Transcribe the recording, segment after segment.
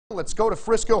Let's go to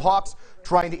Frisco. Hawks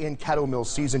trying to end Caddo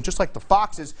Mills' season, just like the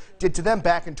Foxes did to them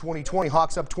back in 2020.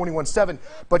 Hawks up 21-7.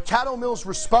 But Caddo Mills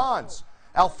responds.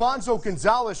 Alfonso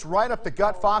Gonzalez right up the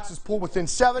gut. Foxes pull within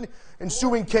 7.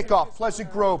 Ensuing kickoff.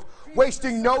 Pleasant Grove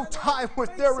wasting no time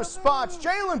with their response.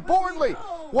 Jalen Boardley,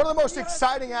 one of the most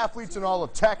exciting athletes in all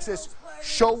of Texas,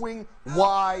 showing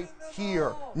why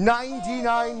here.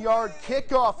 99-yard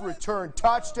kickoff return.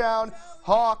 Touchdown.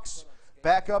 Hawks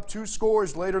back up 2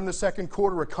 scores later in the second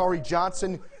quarter. Akari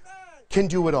Johnson can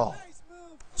do it all.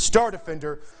 Star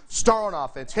defender, star on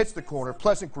offense, hits the corner.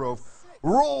 Pleasant Grove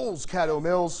rolls Caddo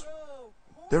Mills.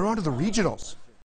 They're on to the regionals.